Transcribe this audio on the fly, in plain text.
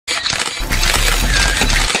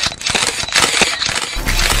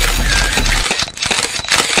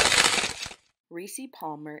Rissi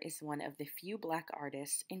Palmer is one of the few Black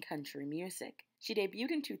artists in country music. She debuted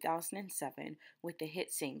in 2007 with the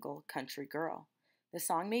hit single Country Girl. The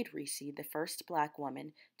song made Rissi the first Black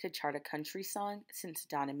woman to chart a country song since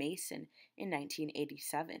Donna Mason in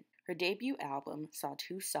 1987. Her debut album saw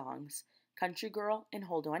two songs, Country Girl and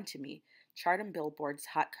Hold On To Me, chart on Billboard's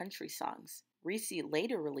Hot Country Songs. Rissi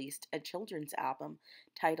later released a children's album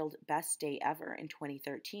titled Best Day Ever in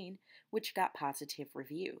 2013, which got positive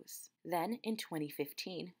reviews. Then, in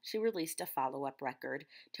 2015, she released a follow-up record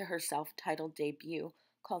to her self-titled debut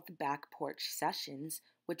called The Back Porch Sessions,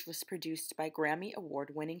 which was produced by Grammy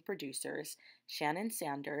Award-winning producers Shannon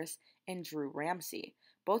Sanders and Drew Ramsey,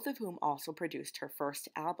 both of whom also produced her first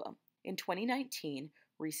album. In 2019,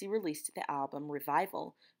 Rissi released the album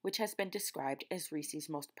Revival, which has been described as Rissi's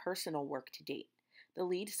most personal work to date. The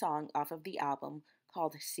lead song off of the album,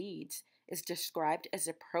 called Seeds, is described as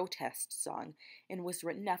a protest song and was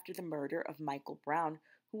written after the murder of Michael Brown,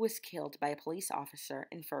 who was killed by a police officer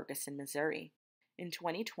in Ferguson, Missouri. In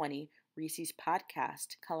 2020, Rissi's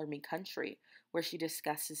podcast, Color Me Country, where she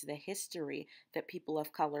discusses the history that people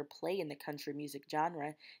of color play in the country music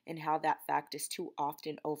genre and how that fact is too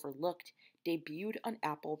often overlooked, debuted on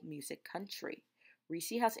Apple Music Country.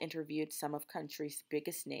 Rissi has interviewed some of country's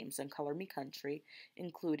biggest names on Color Me Country,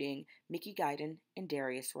 including Mickey Guyton and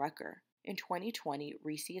Darius Rucker. In 2020,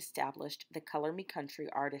 Rissi established the Color Me Country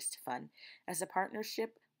Artist Fund as a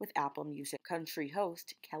partnership with Apple Music Country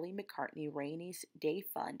host Kelly McCartney Rainey's Day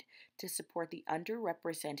Fund to support the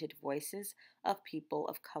underrepresented voices of people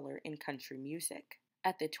of color in country music.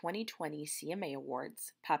 At the 2020 CMA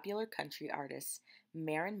Awards, popular country artist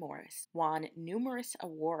Maren Morris won numerous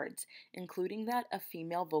awards, including that of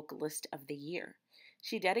Female Vocalist of the Year.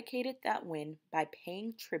 She dedicated that win by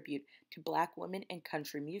paying tribute to Black women in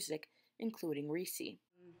country music, including Rissi.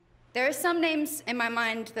 There are some names in my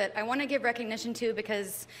mind that I want to give recognition to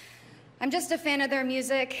because I'm just a fan of their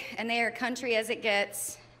music and they are country as it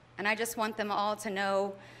gets, and I just want them all to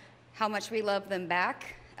know how much we love them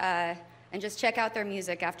back. And just check out their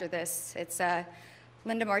music after this. It's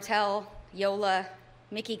Linda Martell, Yola,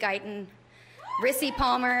 Mickey Guyton, Rissi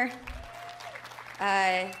Palmer,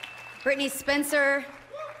 Brittany Spencer,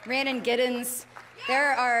 Rhiannon Giddens.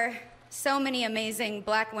 There are so many amazing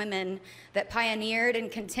Black women that pioneered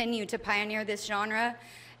and continue to pioneer this genre,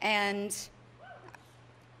 and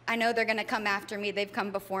I know they're gonna come after me. They've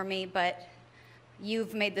come before me, but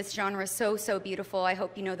you've made this genre so, so beautiful. I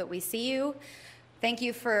hope you know that we see you. Thank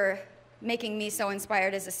you for making me so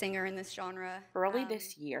inspired as a singer in this genre. Early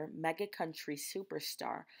this year, mega country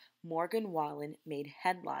superstar Morgan Wallen made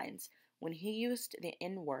headlines when he used the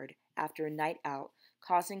N-word after a night out,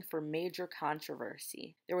 causing for major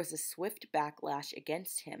controversy. There was a swift backlash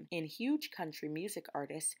against him, and huge country music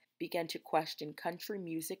artists began to question country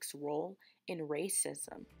music's role in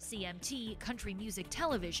racism. CMT, Country Music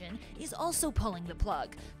Television, is also pulling the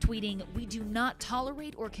plug, tweeting, "We do not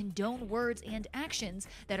tolerate or condone words and actions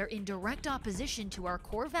that are in direct opposition to our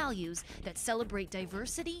core values that celebrate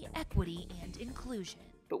diversity, equity, and inclusion."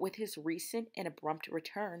 But with his recent and abrupt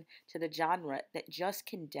return to the genre that just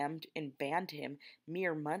condemned and banned him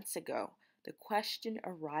mere months ago, the question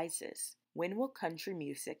arises, when will country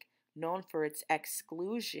music, known for its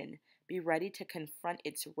exclusion, be ready to confront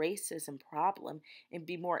its racism problem and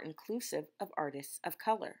be more inclusive of artists of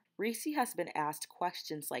color? Rissi has been asked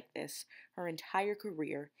questions like this her entire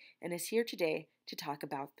career and is here today to talk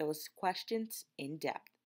about those questions in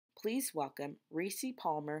depth. Please welcome Rissi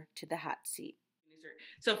Palmer to the hot seat.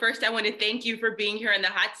 So first, I want to thank you for being here in the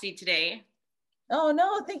hot seat today. Oh,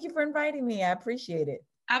 no, thank you for inviting me. I appreciate it.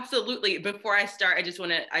 Absolutely. Before I start,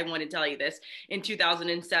 I want to tell you this. In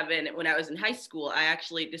 2007, when I was in high school, I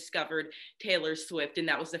actually discovered Taylor Swift, and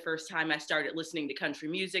that was the first time I started listening to country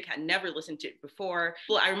music. Had never listened to it before.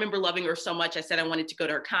 Well, I remember loving her so much, I said I wanted to go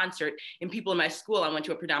to her concert, and people in my school, I went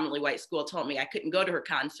to a predominantly white school, told me I couldn't go to her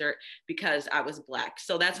concert because I was Black.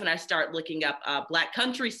 So that's when I started looking up Black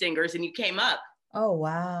country singers, and you came up. Oh,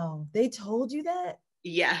 wow. They told you that?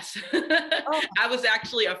 Yes. Oh. I was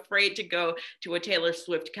actually afraid to go to a Taylor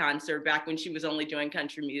Swift concert back when she was only doing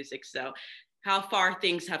country music. So how far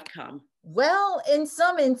things have come. Well, in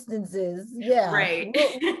some instances, yeah. Right.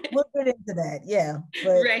 We'll get into that, yeah.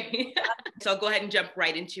 But right. So I'll go ahead and jump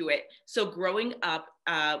right into it. So growing up,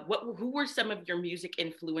 who were some of your music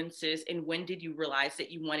influences, and when did you realize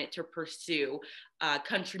that you wanted to pursue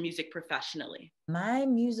country music professionally? My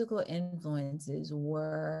musical influences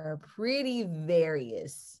were pretty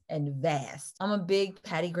various and vast. I'm a big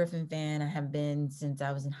Patty Griffin fan. I have been since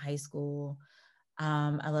I was in high school.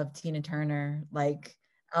 I love Tina Turner. Like,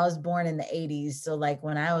 I was born in the 80s. So like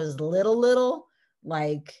when I was little,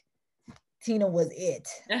 like Tina was it.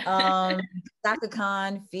 Chaka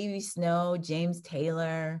Khan, Phoebe Snow, James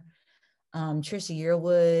Taylor, Trisha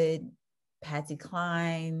Yearwood, Patsy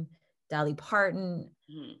Cline, Dolly Parton.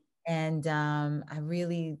 Mhm. And I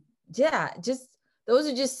really, yeah, just those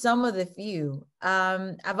are just some of the few.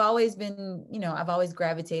 I've always been, I've always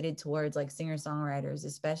gravitated towards like singer-songwriters,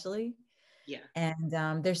 especially. Yeah.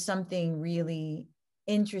 And there's something really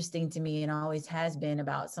interesting to me and always has been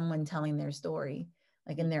about someone telling their story,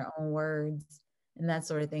 like in their own words and that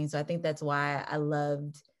sort of thing. So I think that's why I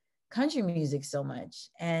loved country music so much.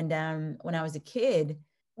 And when I was a kid,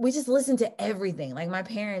 we just listened to everything. Like my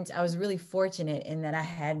parents, I was really fortunate in that I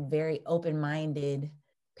had very open-minded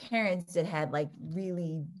parents that had like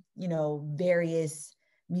really, various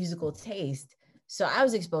musical taste. So I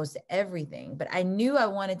was exposed to everything, but I knew I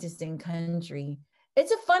wanted to sing country.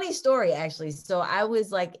 It's a funny story, actually. So I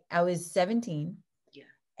was 17. Yeah.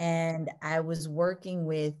 And I was working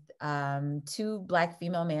with 2 Black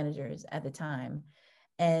female managers at the time.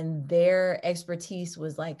 And their expertise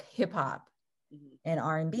was like hip hop and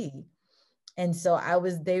R&B. And so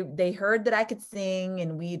they heard that I could sing,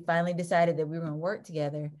 and we finally decided that we were going to work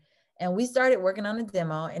together. And we started working on a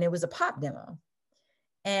demo, and it was a pop demo.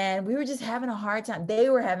 And we were just having a hard time. They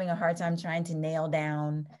were having a hard time trying to nail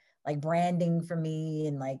down like branding for me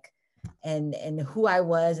and like, and who I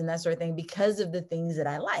was and that sort of thing, because of the things that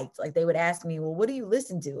I liked. Like they would ask me, well, what do you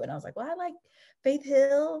listen to? And I was like, well, I like Faith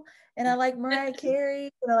Hill and I like Mariah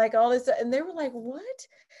Carey and I like all this stuff. And they were like, what?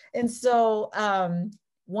 And so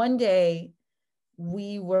one day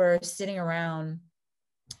we were sitting around,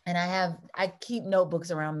 and I keep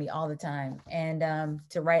notebooks around me all the time, and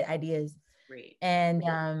to write ideas. Great.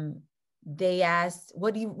 And they asked,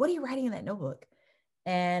 what are you writing in that notebook?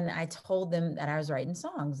 And I told them that I was writing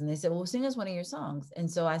songs, and they said, well, sing us one of your songs. And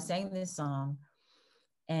so I sang this song,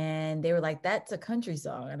 and they were like, that's a country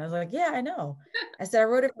song. And I was like, yeah, I know. I said, I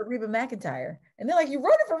wrote it for Reba McEntire. And they're like, you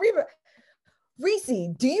wrote it for Reba?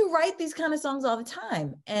 Rissi, do you write these kind of songs all the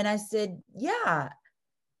time? And I said, yeah.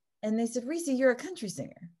 And they said, Rissi, you're a country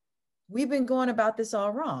singer. We've been going about this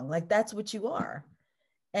all wrong. Like, that's what you are.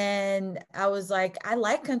 And I was like, I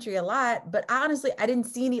like country a lot, but honestly, I didn't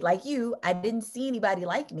see I didn't see anybody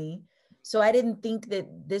like me. So I didn't think that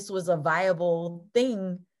this was a viable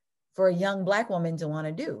thing for a young Black woman to want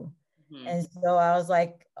to do. Mm-hmm. And so I was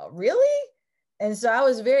like, oh, really? And so I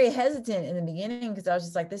was very hesitant in the beginning, because I was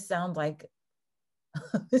just like, this sounds like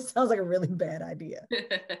a really bad idea.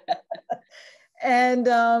 And,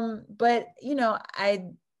 but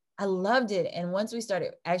I loved it. And once we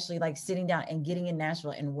started actually like sitting down and getting in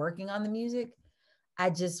Nashville and working on the music, I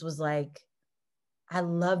just was like, I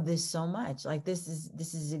love this so much. Like, this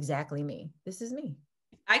is exactly me. This is me.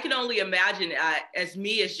 I can only imagine as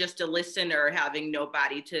me as just a listener, having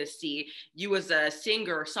nobody to see you as a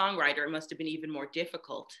singer or songwriter, it must have been even more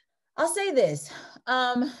difficult. I'll say this.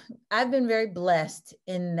 I've been very blessed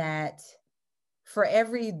in that for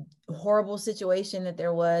every horrible situation that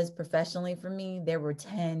there was professionally for me, there were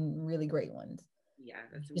 10 really great ones. Yeah,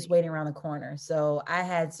 that's just waiting around the corner. So I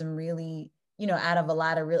had some really, out of a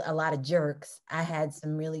lot of jerks, I had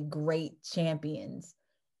some really great champions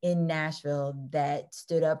in Nashville that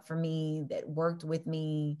stood up for me, that worked with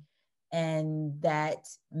me, and that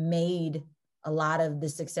made a lot of the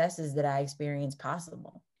successes that I experienced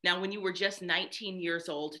possible. Now, when you were just 19 years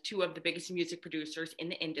old, 2 of the biggest music producers in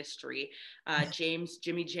the industry, James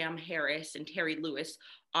Jimmy Jam Harris and Terry Lewis,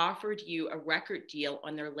 offered you a record deal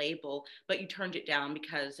on their label, but you turned it down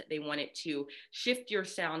because they wanted to shift your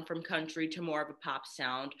sound from country to more of a pop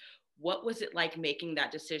sound. What was it like making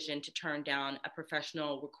that decision to turn down a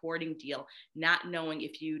professional recording deal, not knowing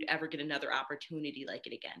if you'd ever get another opportunity like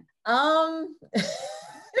it again?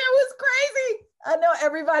 It was crazy. I know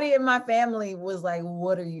everybody in my family was like,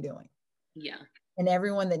 what are you doing? Yeah. And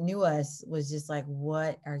everyone that knew us was just like,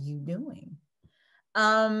 what are you doing?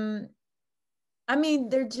 I mean,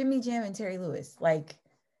 they're Jimmy Jam and Terry Lewis. Like,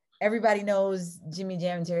 everybody knows Jimmy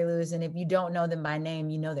Jam and Terry Lewis. And if you don't know them by name,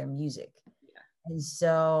 you know their music. Yeah. And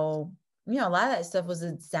so, a lot of that stuff was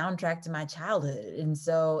a soundtrack to my childhood. And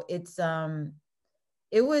so it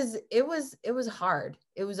was hard.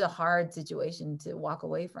 It was a hard situation to walk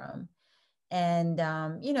away from. And,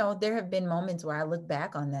 there have been moments where I look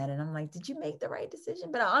back on that and I'm like, did you make the right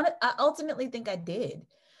decision? But I ultimately think I did,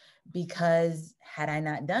 because had I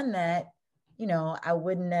not done that, I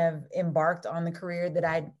wouldn't have embarked on the career that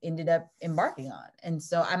I ended up embarking on. And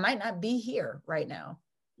so I might not be here right now.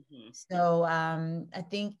 Mm-hmm. So I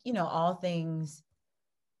think, all things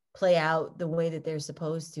play out the way that they're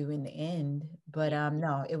supposed to in the end. But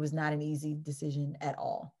no, it was not an easy decision at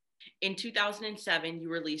all. In 2007, you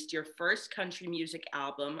released your first country music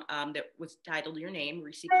album that was titled Your Name,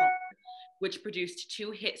 Rissi Palmer, which produced two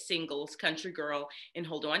hit singles, Country Girl and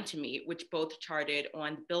Hold On to Me, which both charted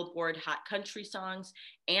on the Billboard Hot Country Songs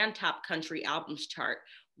and Top Country Albums chart.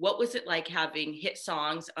 What was it like having hit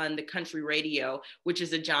songs on the country radio, which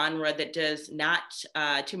is a genre that does not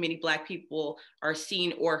too many Black people are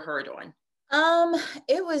seen or heard on?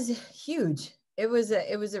 It was huge. It was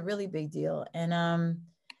a really big deal.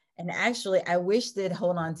 And actually, I wish that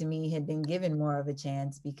Hold On to Me had been given more of a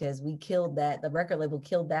chance, because we killed that. The record label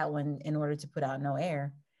killed that one in order to put out No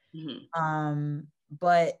Air. Mm-hmm.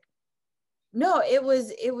 But no, it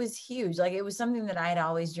was huge. Like, it was something that I had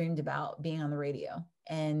always dreamed about, being on the radio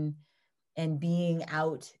and being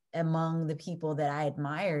out among the people that I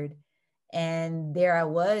admired. And there I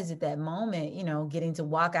was at that moment, you know, getting to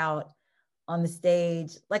walk out on the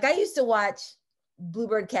stage. Like, I used to watch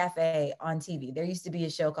Bluebird Cafe on TV. There used to be a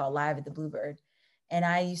show called Live at the Bluebird, and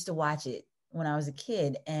I used to watch it when I was a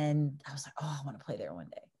kid, and I was like, oh, I want to play there one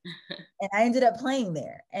day. And I ended up playing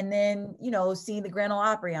there, and then, you know, seeing the Grand Ole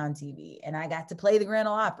Opry on TV, and I got to play the Grand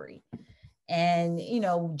Ole Opry, and, you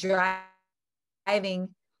know, driving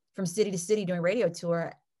from city to city doing radio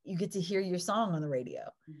tour, you get to hear your song on the radio.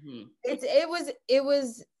 Mm-hmm.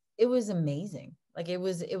 It was amazing. Like, it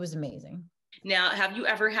was amazing. Now, have you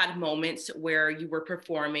ever had moments where you were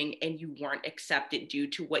performing and you weren't accepted due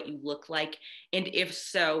to what you look like? And if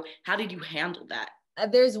so, how did you handle that?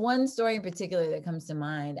 There's one story in particular that comes to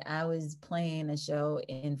mind. I was playing a show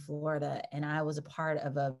in Florida, and I was a part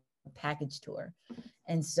of a package tour.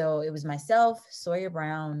 And so it was myself, Sawyer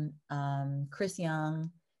Brown, Chris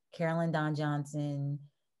Young, Carolyn Don Johnson,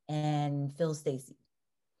 and Phil Stacey.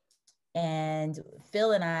 And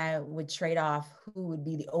Phil and I would trade off who would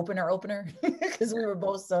be the opener because we were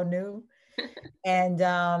both so new. And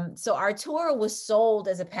so our tour was sold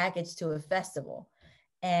as a package to a festival.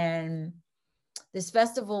 And this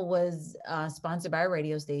festival was sponsored by a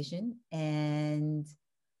radio station. And,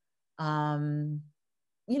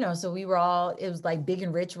 you know, so we were all, it was like Big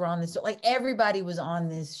and Rich were on this, like everybody was on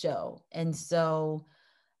this show. And so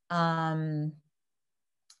I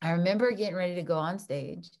remember getting ready to go on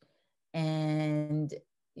stage. And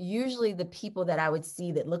usually the people that I would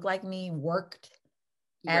see that looked like me worked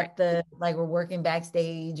at the, like, were working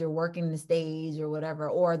backstage or working the stage or whatever,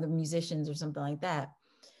 or the musicians or something like that.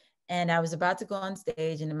 And I was about to go on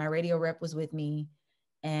stage, and my radio rep was with me,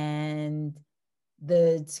 and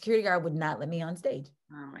the security guard would not let me on stage.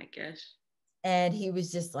 Oh my gosh. And he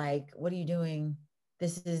was just like, what are you doing?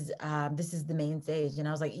 This is the main stage. And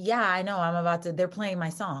I was like, yeah, I know, they're playing my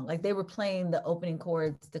song. Like, they were playing the opening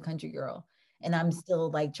chords to Country Girl. And I'm still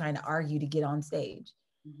like trying to argue to get on stage.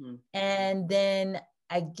 Mm-hmm. And then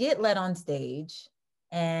I get let on stage,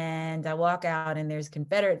 and I walk out, and there's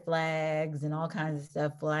Confederate flags and all kinds of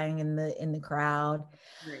stuff flying in the crowd.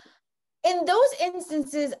 Right. In those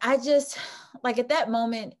instances, I just, like, at that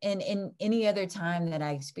moment, and in any other time that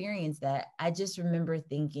I experienced that, I just remember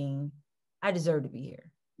thinking, I deserve to be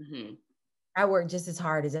here. Mm-hmm. I work just as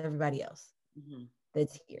hard as everybody else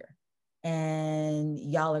that's here. And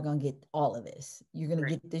y'all are going to get all of this. You're going to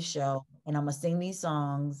get this show, and I'm going to sing these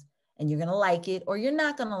songs, and you're going to like it, or you're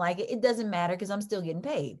not going to like it. It doesn't matter, because I'm still getting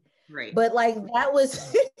paid. Right. But like, that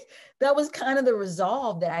was, that was kind of the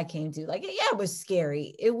resolve that I came to. Like, yeah, it was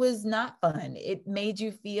scary. It was not fun. It made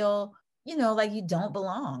you feel, you know, like you don't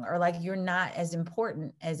belong, or like you're not as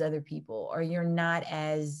important as other people, or you're not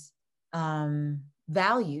as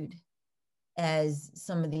valued as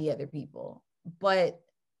some of the other people. But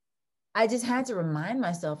I just had to remind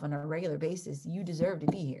myself on a regular basis, you deserve to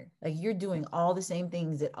be here. Like, you're doing all the same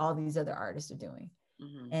things that all these other artists are doing.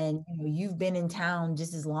 Mm-hmm. And, you know, you've been in town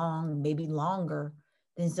just as long, maybe longer,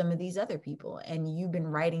 than some of these other people. And you've been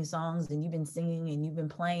writing songs, and you've been singing, and you've been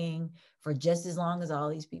playing for just as long as all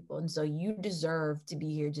these people. And so you deserve to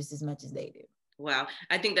be here just as much as they do. Wow.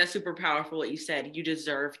 I think that's super powerful what you said. You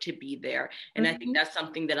deserve to be there. And I think that's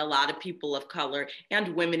something that a lot of people of color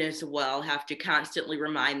and women as well have to constantly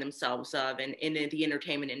remind themselves of in the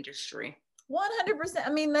entertainment industry. 100%. I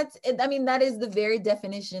mean, that is the very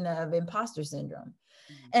definition of imposter syndrome.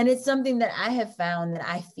 And it's something that I have found that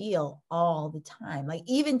I feel all the time. Like,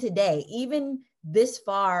 even today, even this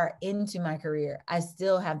far into my career, I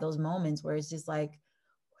still have those moments where it's just like,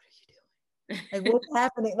 what are you doing? Like, what's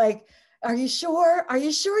happening? Like, are you sure? Are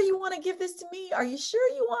you sure you want to give this to me? Are you sure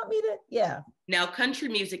you want me to? Yeah. Now, country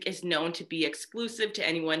music is known to be exclusive to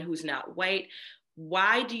anyone who's not white.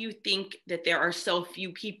 Why do you think that there are so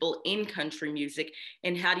few people in country music?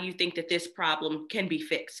 And how do you think that this problem can be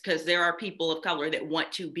fixed? Because there are people of color that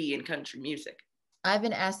want to be in country music. I've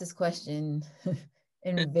been asked this question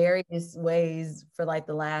in various ways for like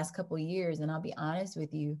the last couple of years. And I'll be honest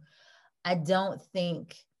with you, I don't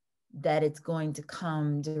think that it's going to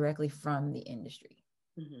come directly from the industry.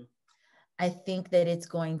 Mm-hmm. I think that it's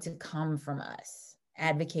going to come from us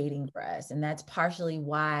advocating for us. And that's partially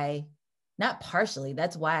why, not partially,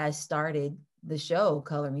 that's why I started the show,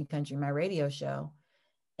 Color Me Country, my radio show,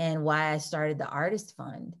 and why I started the Artist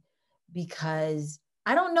Fund, because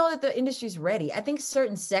I don't know that the industry's ready. I think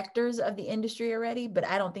certain sectors of the industry are ready, but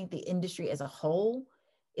I don't think the industry as a whole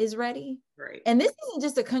is ready. Right. And this isn't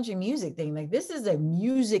just a country music thing. Like, this is a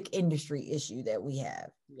music industry issue that we have.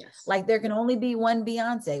 Yes. Like, there can only be one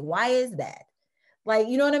Beyonce. Why is that? Like,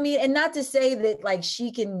 you know what I mean? And not to say that like she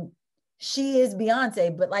is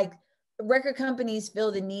Beyonce, but like record companies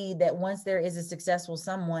feel the need that once there is a successful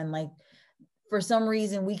someone, like for some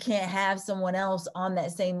reason we can't have someone else on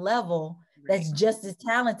that same level that's just as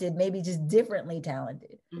talented, maybe just differently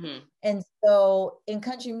talented. Mm-hmm. And so in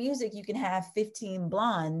country music, you can have 15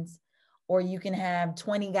 blondes, or you can have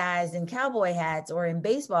 20 guys in cowboy hats or in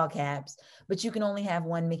baseball caps, but you can only have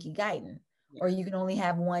one Mickey Guyton, or you can only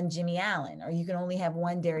have one Jimmy Allen, or you can only have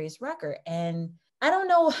one Darius Rucker. And I don't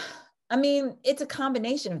know, I mean, it's a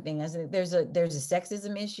combination of things. There's a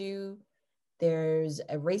sexism issue, there's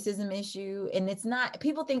a racism issue, and it's not,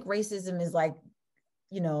 people think racism is like,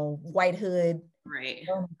 you know, white hood, right,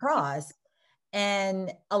 cross.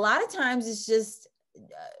 And a lot of times it's just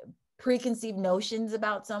preconceived notions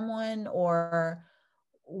about someone, or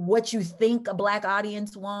what you think a Black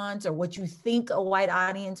audience wants, or what you think a white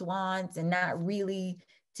audience wants, and not really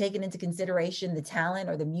taking into consideration the talent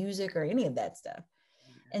or the music or any of that stuff.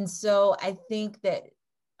 And so I think that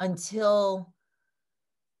until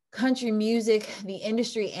country music, the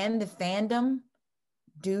industry and the fandom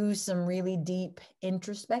do some really deep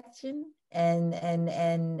introspection and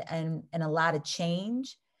a lot of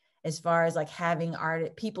change as far as like having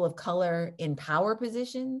people of color in power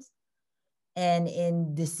positions and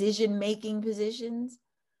in decision-making positions,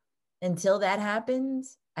 until that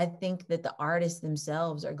happens, I think that the artists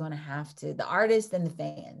themselves are going to have to, the artists and the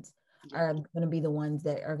fans are going to be the ones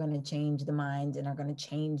that are going to change the minds and are going to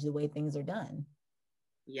change the way things are done.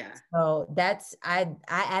 Yeah. So that's, I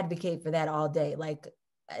advocate for that all day. Like,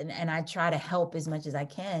 and I try to help as much as I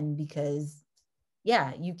can, because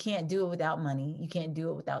yeah, you can't do it without money. You can't do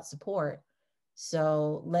it without support.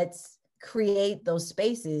 So let's create those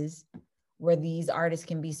spaces where these artists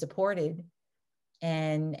can be supported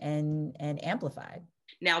and amplified.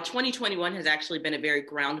 Now, 2021 has actually been a very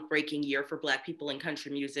groundbreaking year for Black people in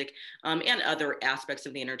country music and other aspects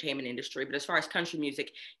of the entertainment industry. But as far as country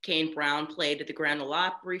music, Kane Brown played at the Grand Ole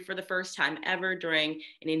Opry for the first time ever during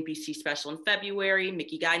an NBC special in February.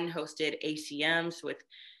 Mickey Guyton hosted ACMs with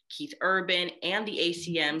Keith Urban, and the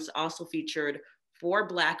ACMs also featured 4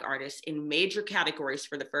 Black artists in major categories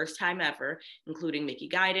for the first time ever, including Mickey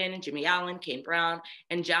Guyton, Jimmy Allen, Kane Brown,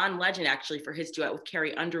 and John Legend, actually, for his duet with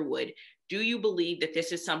Carrie Underwood. Do you believe that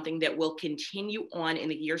this is something that will continue on in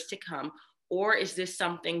the years to come, or is this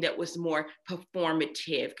something that was more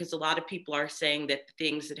performative? Because a lot of people are saying that the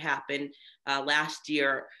things that happened last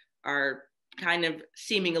year are kind of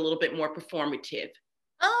seeming a little bit more performative.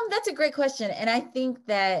 That's a great question. And I think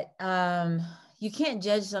that you can't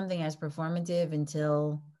judge something as performative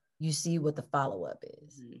until you see what the follow-up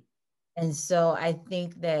is. Mm-hmm. And so I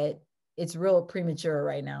think that it's real premature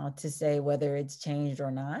right now to say whether it's changed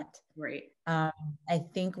or not. Right. I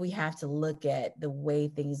think we have to look at the way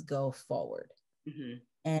things go forward.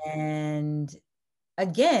 Mm-hmm. And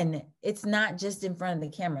again, it's not just in front of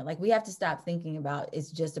the camera. Like, we have to stop thinking about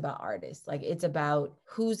it's just about artists. Like, it's about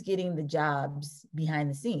who's getting the jobs behind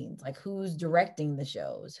the scenes, like who's directing the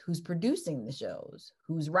shows, who's producing the shows,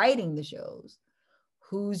 who's writing the shows,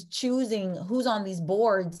 who's choosing, who's on these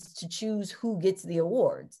boards to choose who gets the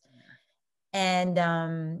awards. And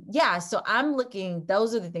so I'm looking,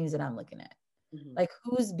 those are the things that I'm looking at. Mm-hmm. Like,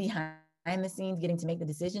 who's behind the scenes getting to make the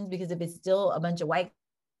decisions? Because if it's still a bunch of white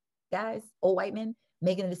guys, old white men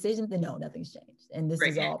making the decisions, then no, nothing's changed. And this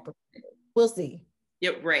is all, we'll see.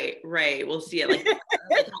 Yep, right. We'll see it. Like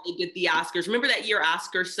how they did the Oscars. Remember that year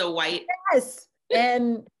Oscars So White? Yes.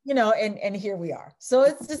 And, you know, and here we are. So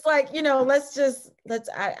it's just like, you know,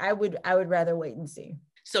 I would rather wait and see.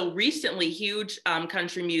 So recently, huge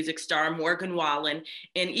country music star Morgan Wallen,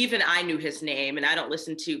 and even I knew his name, and I don't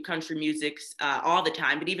listen to country music all the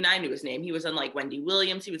time, but even I knew his name. He was on like Wendy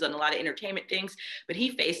Williams, he was on a lot of entertainment things, but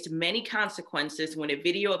he faced many consequences when a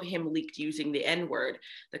video of him leaked using the N-word.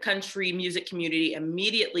 The country music community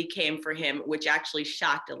immediately came for him, which actually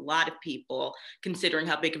shocked a lot of people, considering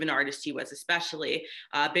how big of an artist he was, especially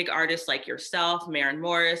big artists like yourself, Maren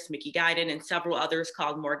Morris, Mickey Guyton, and several others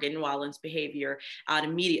called Morgan Wallen's behavior out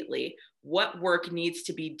immediately. What work needs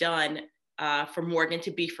to be done for Morgan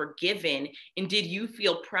to be forgiven? And did you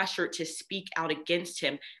feel pressure to speak out against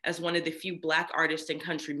him as one of the few Black artists in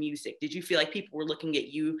country music? Did you feel like people were looking at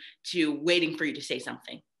you waiting for you to say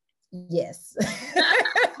something? Yes.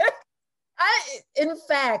 In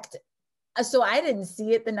fact, so I didn't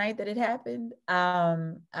see it the night that it happened.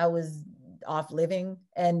 I was off living,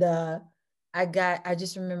 and I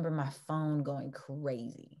just remember my phone going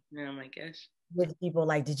crazy. Oh my gosh. With people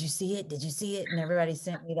like, did you see it? Did you see it? And everybody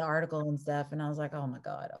sent me the article and stuff. And I was like, oh my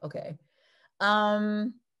God, okay. How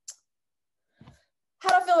do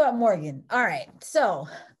I feel about Morgan? All right. So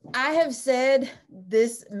I have said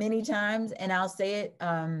this many times, and I'll say it.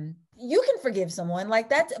 You can forgive someone. Like,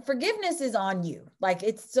 that's forgiveness is on you. Like,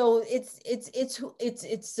 it's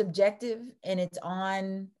subjective, and it's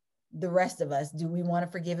on the rest of us. Do we want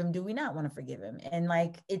to forgive him? Do we not want to forgive him? And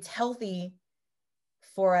like, it's healthy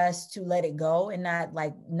for us to let it go and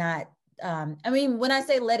not I mean, when I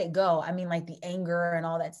say let it go, I mean like the anger and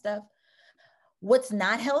all that stuff. What's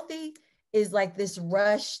not healthy is like this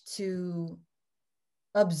rush to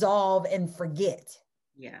absolve and forget.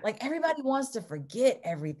 Yeah. Like, everybody wants to forget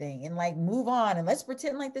everything and like move on, and let's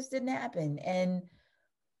pretend like this didn't happen. And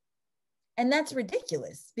that's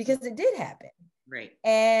ridiculous, because it did happen. Right.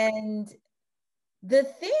 And the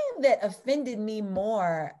thing that offended me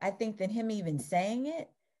more, I think, than him even saying it,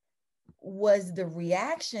 was the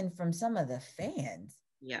reaction from some of the fans.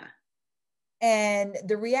 Yeah. And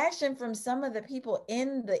the reaction from some of the people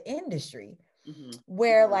in the industry, mm-hmm.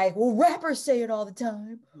 where mm-hmm. like, well, rappers say it all the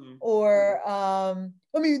time. Mm-hmm. Or,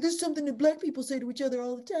 I mean, this is something that Black people say to each other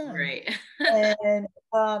all the time. Right.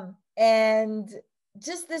 And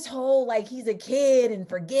just this whole, like, he's a kid and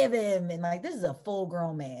forgive him. And like, this is a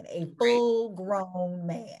full-grown man, full-grown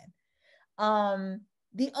man.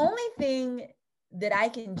 The only thing that I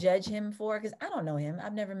can judge him for, because I don't know him,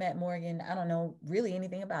 I've never met Morgan. I don't know really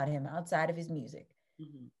anything about him outside of his music.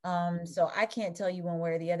 Mm-hmm. So I can't tell you one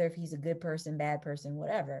way or the other if he's a good person, bad person,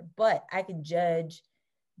 whatever, but I can judge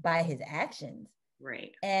by his actions.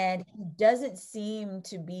 Right. And he doesn't seem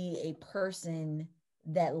to be a person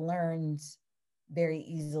that learns very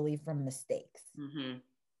easily from mistakes. Mm-hmm.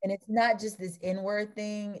 And it's not just this N-word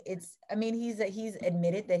thing. I mean, he's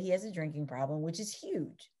admitted that he has a drinking problem, which is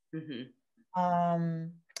huge. Mm-hmm.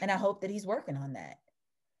 And I hope that he's working on that.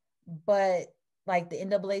 But like, the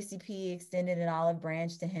NAACP extended an olive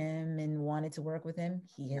branch to him and wanted to work with him.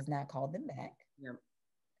 He has not called them back. Yep.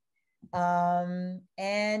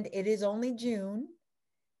 And it is only June,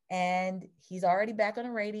 and he's already back on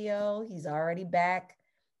the radio. He's already back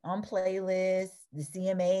on playlists. The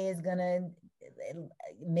CMA is gonna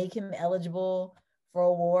make him eligible for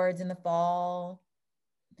awards in the fall.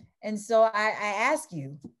 And so I ask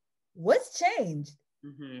you, what's changed?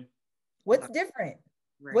 Mm-hmm. What's different?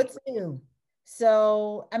 Right. What's new?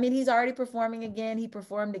 So, I mean, he's already performing again. He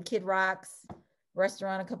performed at Kid Rock's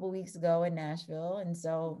restaurant a couple weeks ago in Nashville. And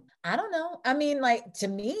so, I don't know. I mean, like, to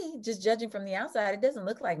me, just judging from the outside, it doesn't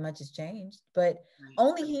look like much has changed, but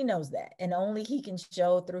only he knows that, and only he can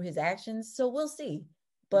show through his actions. So we'll see.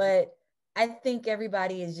 But I think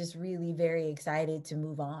everybody is just really very excited to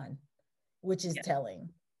move on, which is telling,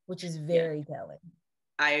 which is very telling.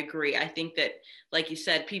 I agree. I think that, like you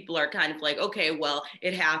said, people are kind of like, okay, well,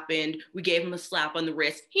 it happened. We gave him a slap on the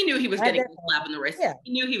wrist. He knew he was going to get a slap on the wrist. Yeah.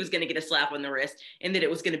 He knew he was going to get a slap on the wrist, and that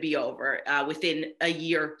it was going to be over within a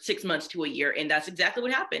year, 6 months to a year. And that's exactly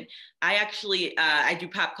what happened. I actually, I do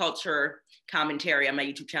pop culture commentary on my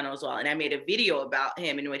YouTube channel as well. And I made a video about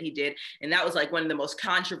him and what he did. And that was like one of the most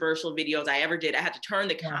controversial videos I ever did. I had to turn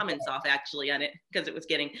the comments off actually on it because it was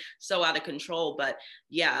getting so out of control. But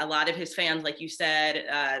yeah, a lot of his fans, like you said,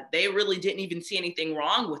 they really didn't even see anything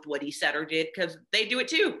wrong with what he said or did, because they do it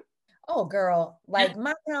too. Oh, girl, like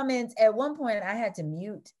my comments at one point I had to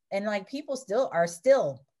mute, and like people are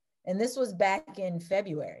still, and this was back in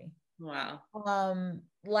February. Wow.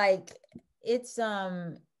 Like it's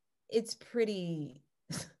pretty,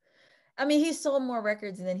 I mean, he sold more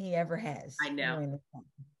records than he ever has. I know.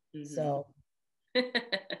 Mm-hmm. So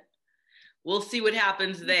we'll see what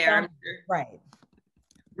happens there. Right.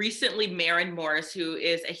 Recently, Maren Morris, who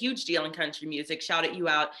is a huge deal in country music, shouted you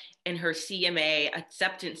out in her CMA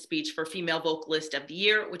acceptance speech for Female Vocalist of the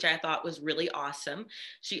Year, which I thought was really awesome.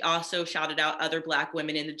 She also shouted out other Black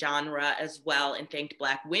women in the genre as well and thanked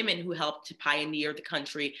Black women who helped to pioneer the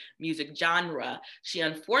country music genre. She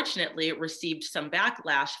unfortunately received some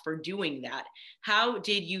backlash for doing that. How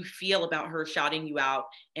did you feel about her shouting you out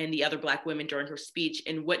and the other Black women during her speech?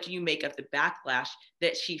 And what do you make of the backlash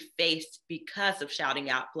that she faced because of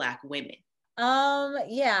shouting out Black women?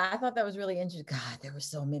 Yeah, I thought that was really interesting. God, there were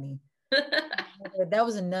so many. That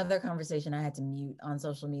was another conversation I had to mute on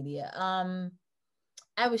social media.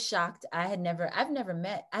 I was shocked. I had never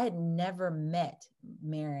met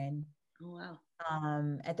Maren. Oh,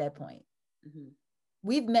 wow. At that point. Mm-hmm.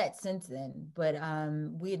 We've met since then, but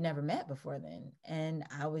we had never met before then. And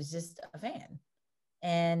I was just a fan.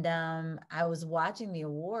 And I was watching the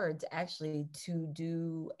awards actually to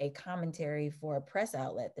do a commentary for a press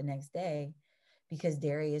outlet the next day because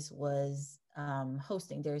Darius was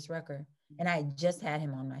hosting, Darius Rucker, and I just had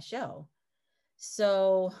him on my show.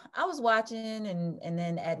 So I was watching and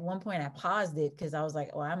then at one point I paused it because I was like,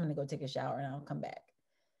 oh, I'm going to go take a shower and I'll come back.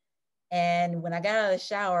 And when I got out of the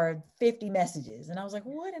shower, 50 messages. And I was like,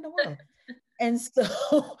 what in the world? And so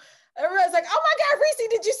everybody's like, oh my God, Rissi,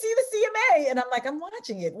 did you see the CMA? And I'm like, I'm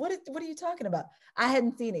watching it. What are you talking about? I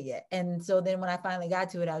hadn't seen it yet. And so then when I finally got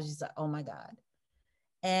to it, I was just like, oh my God.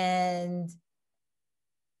 And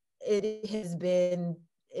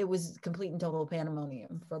it was complete and total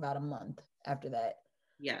pandemonium for about a month after that.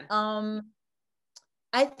 Yeah.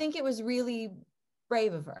 I think it was really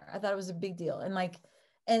brave of her. I thought it was a big deal. And like,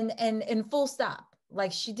 and full stop.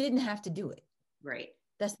 Like she didn't have to do it. Right.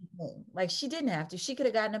 That's the thing. Like she didn't have to. She could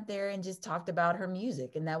have gotten up there and just talked about her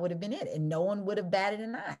music and that would have been it. And no one would have batted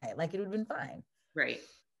an eye. Like it would have been fine. Right.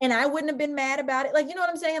 And I wouldn't have been mad about it. Like, you know what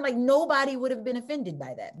I'm saying? Like nobody would have been offended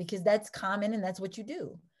by that because that's common and that's what you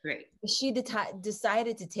do. Right. But she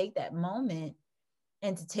decided to take that moment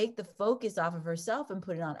and to take the focus off of herself and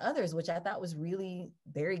put it on others, which I thought was really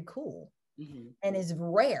very cool and is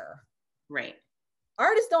rare. Right.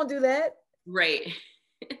 Artists don't do that. Right.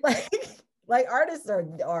 like artists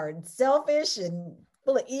are selfish and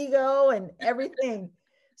full of ego and everything.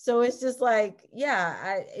 So it's just like,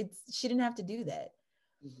 yeah, she didn't have to do that.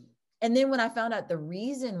 Mm-hmm. And then when I found out the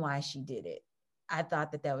reason why she did it, I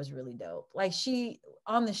thought that was really dope. Like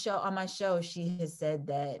on my show, she has said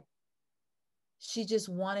that she just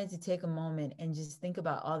wanted to take a moment and just think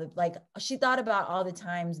about she thought about all the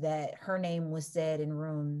times that her name was said in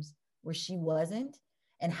rooms where she wasn't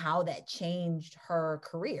and how that changed her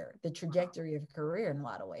career, the trajectory of her career in a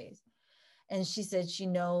lot of ways. And she said she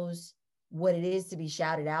knows what it is to be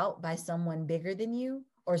shouted out by someone bigger than you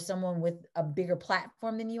or someone with a bigger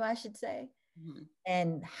platform than you, I should say. Mm-hmm.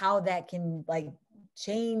 And how that can like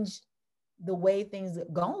change the way things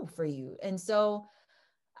go for you. And so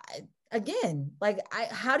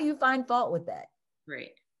how do you find fault with that?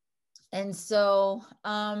 Right. And so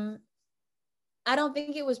I don't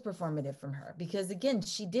think it was performative from her because again,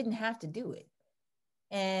 she didn't have to do it.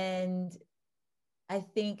 And I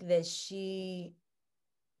think that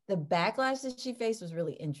the backlash that she faced was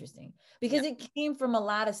really interesting because it came from a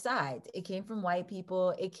lot of sides. It came from white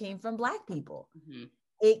people. It came from Black people. Mm-hmm.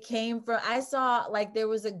 It came from, I saw like there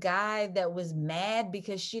was a guy that was mad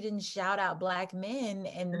because she didn't shout out Black men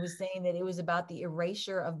and was saying that it was about the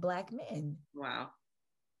erasure of Black men. Wow.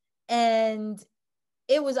 And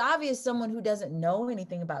it was obvious someone who doesn't know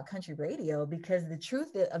anything about country radio because the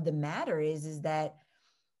truth of the matter is that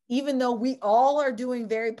even though we all are doing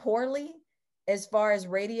very poorly as far as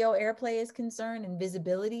radio airplay is concerned and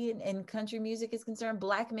visibility in country music is concerned,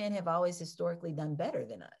 Black men have always historically done better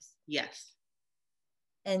than us. Yes.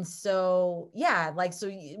 And so, yeah, like,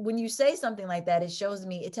 so when you say something like that, it tells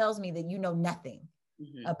me that you know nothing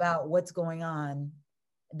about what's going on,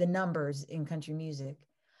 the numbers in country music.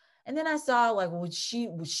 And then I saw like, this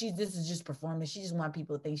is just performance. She just wants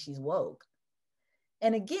people to think she's woke.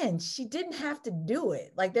 And again, she didn't have to do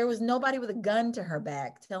it. Like there was nobody with a gun to her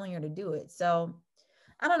back telling her to do it. So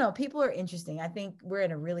I don't know. People are interesting. I think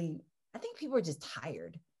people are just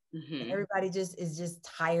tired. Mm-hmm. And everybody is just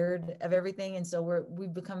tired of everything. And so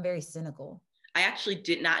we've become very cynical. I actually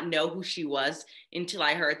did not know who she was until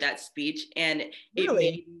I heard that speech. And it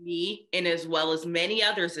Really? made me, and as well as many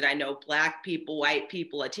others that I know, Black people, white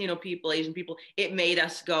people, Latino people, Asian people, it made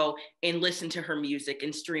us go and listen to her music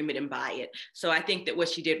and stream it and buy it. So I think that what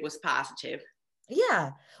she did was positive.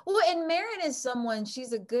 Yeah. Well, and Maren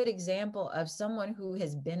she's a good example of someone who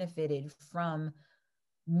has benefited from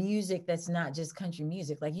music that's not just country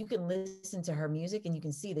music. Like you can listen to her music and you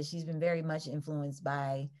can see that she's been very much influenced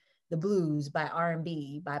by the blues, by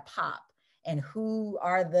R&B, by pop. and who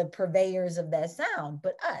are the purveyors of that sound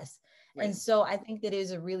but us. Right. And so I think that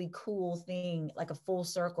is a really cool thing, like a full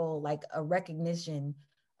circle, like a recognition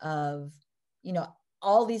of, you know,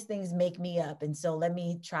 all these things make me up. And so let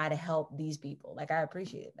me try to help these people. Like, I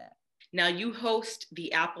appreciate that. Now, you host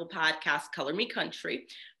the Apple podcast Color Me Country,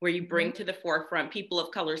 where you bring to the forefront people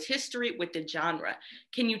of color's history with the genre.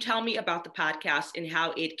 Can you tell me about the podcast and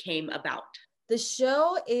how it came about? The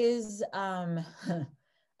show is, I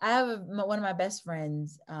have one of my best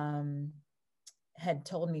friends had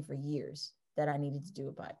told me for years that I needed to do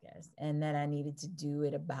a podcast and that I needed to do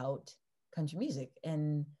it about country music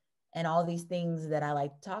and all these things that I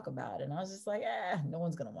like to talk about. And I was just like, no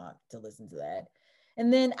one's going to want to listen to that.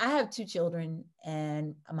 And then I have 2 children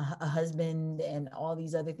and I'm a husband and all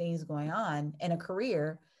these other things going on and a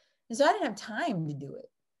career. And so I didn't have time to do it.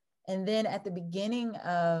 And then at the beginning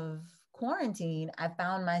of quarantine, I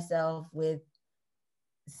found myself with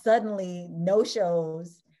suddenly no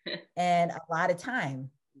shows and a lot of time.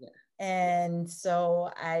 Yeah. And so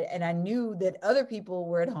I knew that other people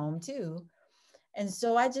were at home too. And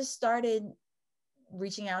so I just started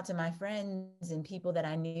reaching out to my friends and people that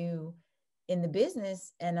I knew in the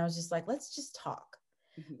business. And I was just like, let's just talk.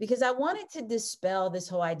 Mm-hmm. Because I wanted to dispel this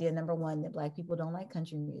whole idea, number one, that Black people don't like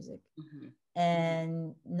country music. Mm-hmm.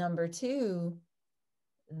 And number 2,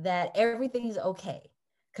 that everything's okay.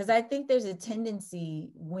 Because I think there's a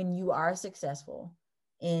tendency when you are successful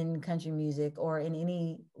in country music or in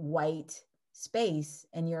any white space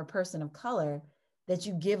and you're a person of color, that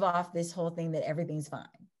you give off this whole thing that everything's fine.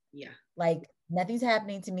 Yeah. Like, nothing's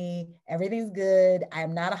happening to me. Everything's good.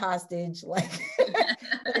 I'm not a hostage. Like, that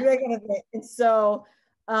kind of thing. And so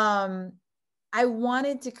I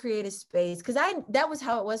wanted to create a space because that was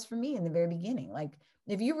how it was for me in the very beginning. Like,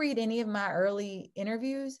 if you read any of my early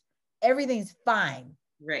interviews, everything's fine.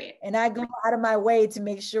 Right. And I go out of my way to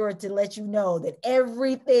make sure to let you know that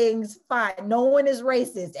everything's fine. No one is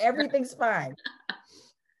racist. Everything's fine.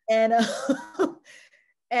 And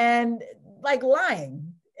and like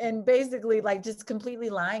lying. And basically like just completely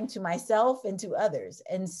lying to myself and to others.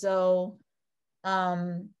 And so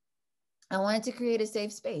I wanted to create a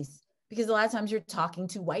safe space because a lot of times you're talking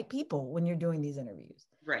to white people when you're doing these interviews.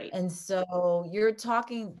 Right. And so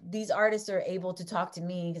these artists are able to talk to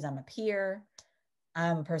me because I'm a peer.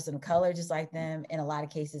 I'm a person of color just like them. In a lot of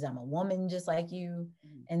cases, I'm a woman just like you.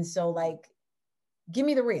 And so like, give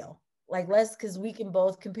me the real. Like, because we can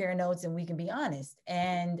both compare notes and we can be honest.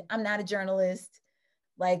 And I'm not a journalist.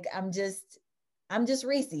 Like, I'm just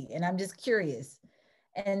Rissi and I'm just curious.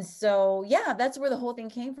 And so, yeah, that's where the whole thing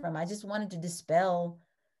came from. I just wanted to dispel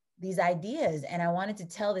these ideas and I wanted to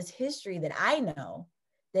tell this history that I know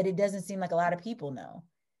that it doesn't seem like a lot of people know.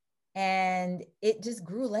 And it just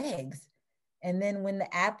grew legs. And then when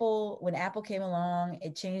Apple came along,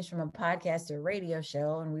 it changed from a podcast to a radio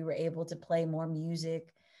show and we were able to play more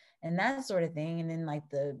music and that sort of thing. And then like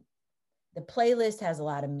the playlist has a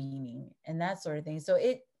lot of meaning and that sort of thing. So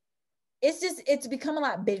it's become a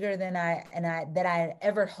lot bigger than I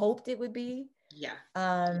ever hoped it would be. Yeah.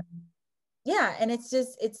 Yeah. And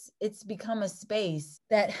it's become a space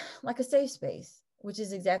that, like a safe space, which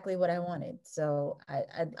is exactly what I wanted. So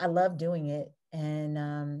I love doing it.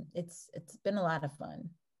 And it's been a lot of fun.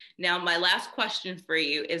 Now, my last question for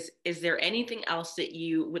you is there anything else that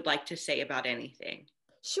you would like to say about anything?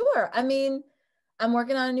 Sure. I mean, I'm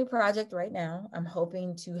working on a new project right now. I'm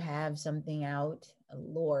hoping to have something out,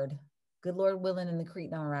 good Lord willing, and the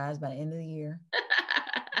creek don't rise by the end of the year.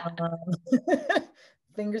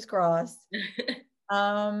 Fingers crossed.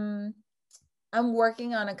 I'm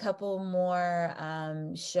working on a couple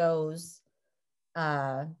more shows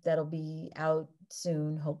that'll be out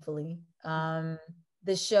soon, hopefully.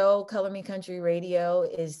 The show Color Me Country Radio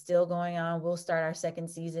is still going on. We'll start our 2nd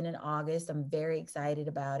season in August. I'm very excited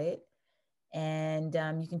about it. And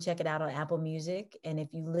you can check it out on Apple Music. And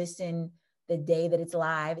if you listen the day that it's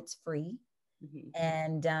live, it's free. Mm-hmm.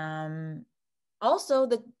 And also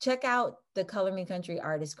check out the Color Me Country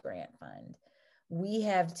Artist Grant Fund. We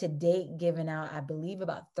have to date given out, I believe,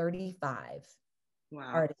 about 35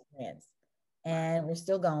 artist grants. And we're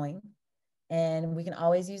still going. And we can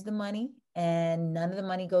always use the money. And none of the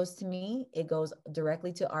money goes to me. It goes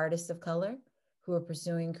directly to artists of color who are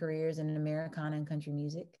pursuing careers in Americana and country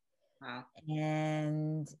music. Wow.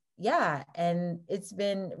 And yeah, and it's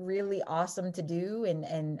been really awesome to do.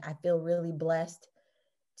 And I feel really blessed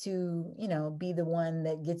to, be the one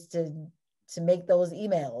that gets to make those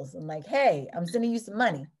emails. I'm like, hey, I'm sending you some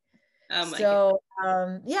money. Oh my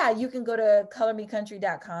God. You can go to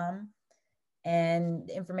colormecountry.com and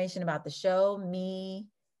information about the show, me,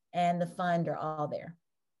 and the fund are all there.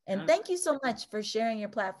 And thank you so much for sharing your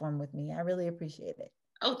platform with me. I really appreciate it.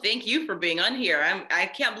 Oh, thank you for being on here. I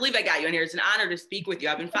can't believe I got you on here. It's an honor to speak with you.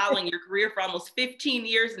 I've been following your career for almost 15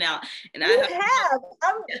 years now. And I'm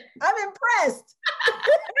impressed.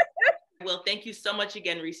 Well, thank you so much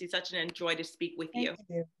again, Rissi. Such an joy to speak with you. Thank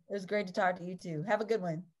you. It was great to talk to you too. Have a good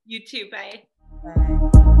one. You too. Bye. Bye.